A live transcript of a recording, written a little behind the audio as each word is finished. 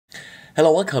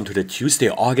Hello, welcome to the Tuesday,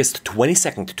 August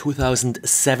 22nd,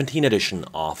 2017 edition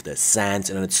of the SANS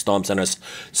Internet Storm Center's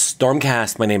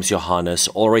Stormcast. My name is Johannes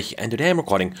Ulrich, and today I'm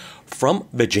recording from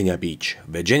Virginia Beach,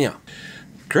 Virginia.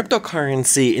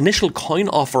 Cryptocurrency initial coin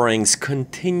offerings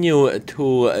continue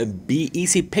to be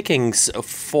easy pickings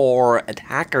for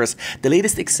attackers. The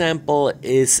latest example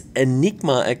is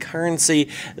Enigma, a currency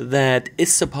that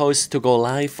is supposed to go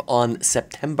live on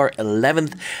September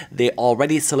 11th. They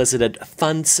already solicited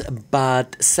funds,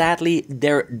 but sadly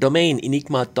their domain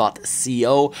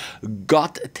enigma.co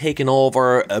got taken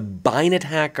over by an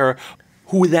attacker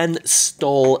who then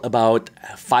stole about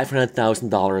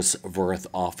 $500,000 worth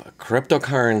of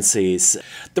cryptocurrencies.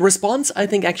 The response, I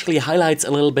think, actually highlights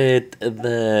a little bit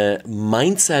the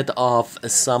mindset of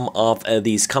some of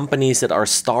these companies that are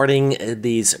starting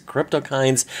these crypto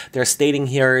coins. They're stating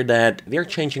here that they're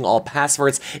changing all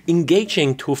passwords,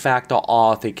 engaging two-factor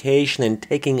authentication, and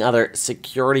taking other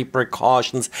security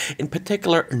precautions. In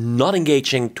particular, not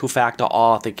engaging two-factor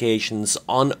authentications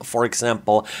on, for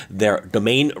example, their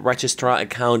domain registrar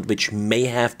account, which may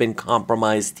have been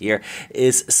compromised here,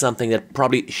 is something that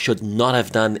probably should not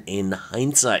have done in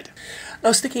hindsight.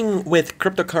 Now, sticking with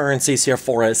cryptocurrencies here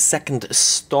for a second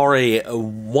story,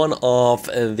 one of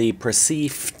the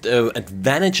perceived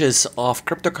advantages of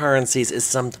cryptocurrencies is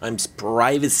sometimes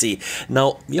privacy.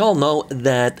 Now, we all know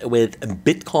that with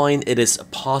Bitcoin, it is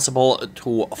possible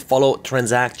to follow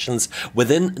transactions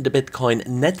within the Bitcoin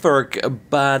network,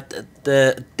 but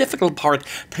the difficult part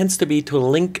tends to be to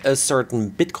link a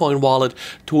certain Bitcoin wallet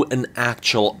to an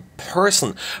actual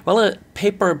person. Well, a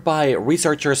paper by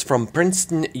researchers from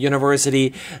Princeton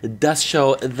University does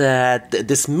show that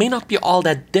this may not be all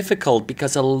that difficult,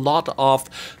 because a lot of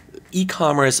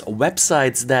e-commerce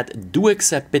websites that do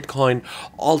accept Bitcoin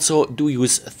also do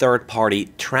use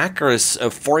third-party trackers,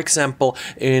 for example,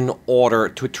 in order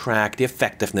to track the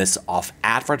effectiveness of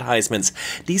advertisements.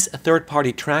 These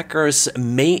third-party trackers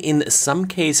may in some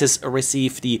cases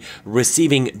receive the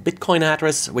receiving Bitcoin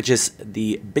address, which is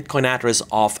the Bitcoin address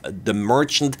of the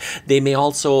merchant. They may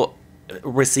also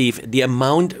receive the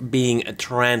amount being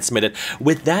transmitted.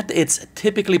 With that, it's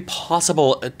typically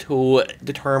possible to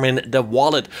determine the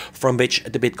wallet from which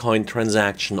the Bitcoin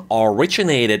transaction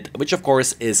originated, which of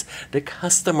course is the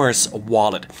customer's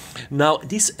wallet. Now,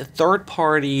 these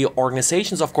third-party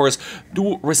organizations, of course,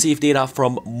 do receive data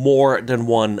from more than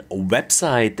one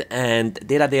website, and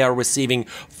data they are receiving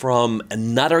from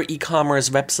another e-commerce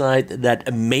website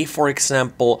that may, for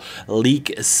example,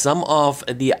 leak some of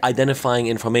the identifying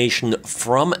information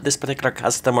from this particular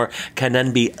customer, can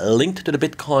then be linked to the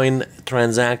Bitcoin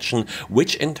transaction,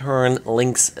 which in turn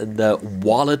links the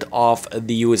wallet of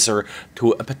the user to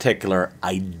a particular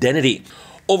identity.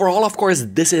 Overall, of course,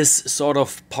 this is sort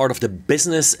of part of the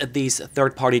business these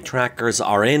third-party trackers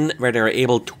are in, where they're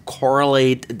able to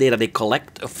correlate data they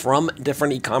collect from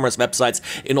different e-commerce websites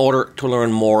in order to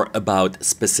learn more about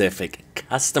specific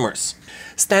customers.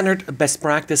 Standard best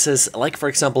practices, like for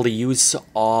example the use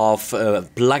of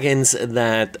plugins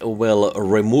that will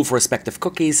remove respective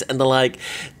cookies and the like,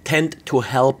 tend to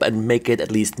help and make it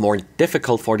at least more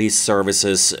difficult for these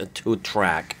services to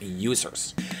track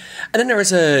users. And then there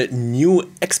is a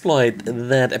new exploit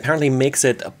that apparently makes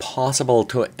it possible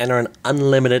to enter an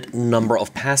unlimited number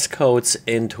of passcodes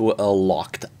into a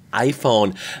locked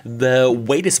iPhone. The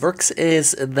way this works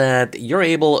is that you're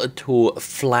able to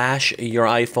flash your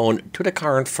iPhone to the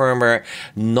current firmware,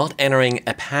 not entering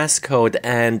a passcode,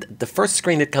 and the first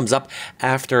screen that comes up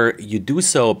after you do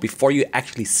so, before you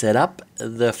actually set up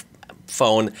the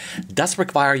phone, does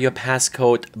require your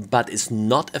passcode, but is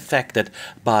not affected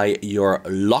by your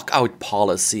lockout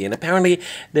policy. And apparently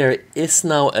there is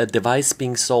now a device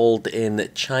being sold in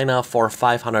China for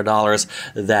 $500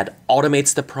 that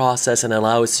automates the process and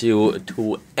allows you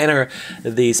to enter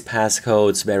these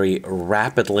passcodes very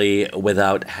rapidly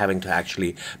without having to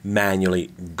actually manually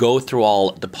go through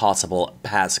all the possible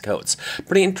passcodes.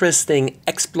 Pretty interesting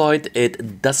exploit.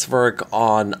 It does work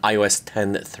on iOS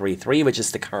 10.3.3, which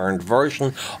is the current version.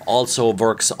 Also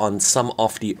works on some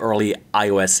of the early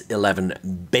iOS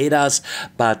 11 betas,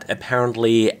 but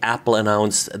apparently Apple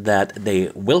announced that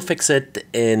they will fix it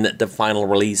in the final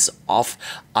release of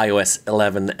iOS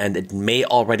 11, and it may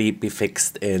already be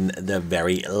fixed in the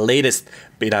very latest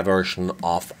beta version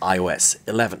of iOS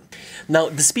 11. Now,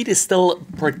 the speed is still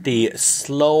pretty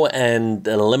slow and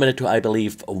limited to, I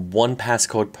believe, one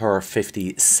passcode per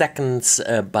 50 seconds,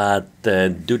 but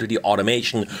due to the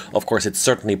automation, of course, it's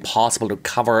certainly possible to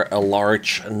cover a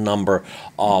large number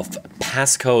of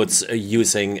passcodes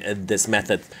using this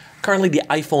method Currently, the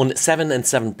iPhone 7 and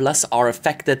 7 Plus are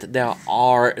affected. There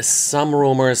are some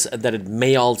rumors that it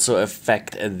may also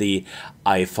affect the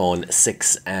iPhone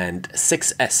 6 and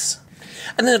 6S.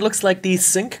 And then it looks like the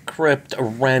SyncCrypt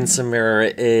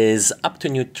ransomware is up to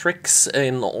new tricks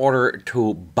in order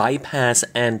to bypass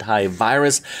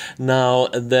antivirus. Now,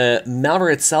 the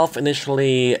malware itself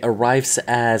initially arrives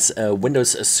as a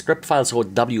Windows script file, so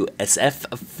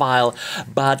WSF file,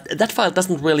 but that file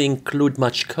doesn't really include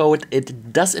much code.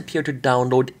 It does appear to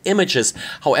download images.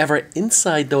 However,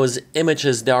 inside those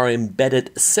images, there are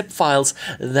embedded zip files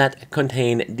that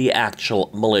contain the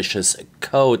actual malicious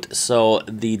code. So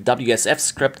the WSF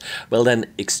script will then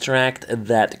extract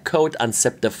that code,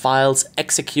 unzip the files,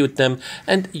 execute them,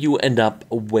 and you end up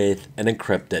with an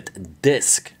encrypted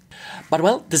disk. But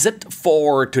well, that's it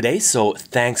for today, so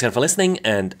thanks again for listening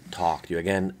and talk to you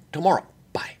again tomorrow.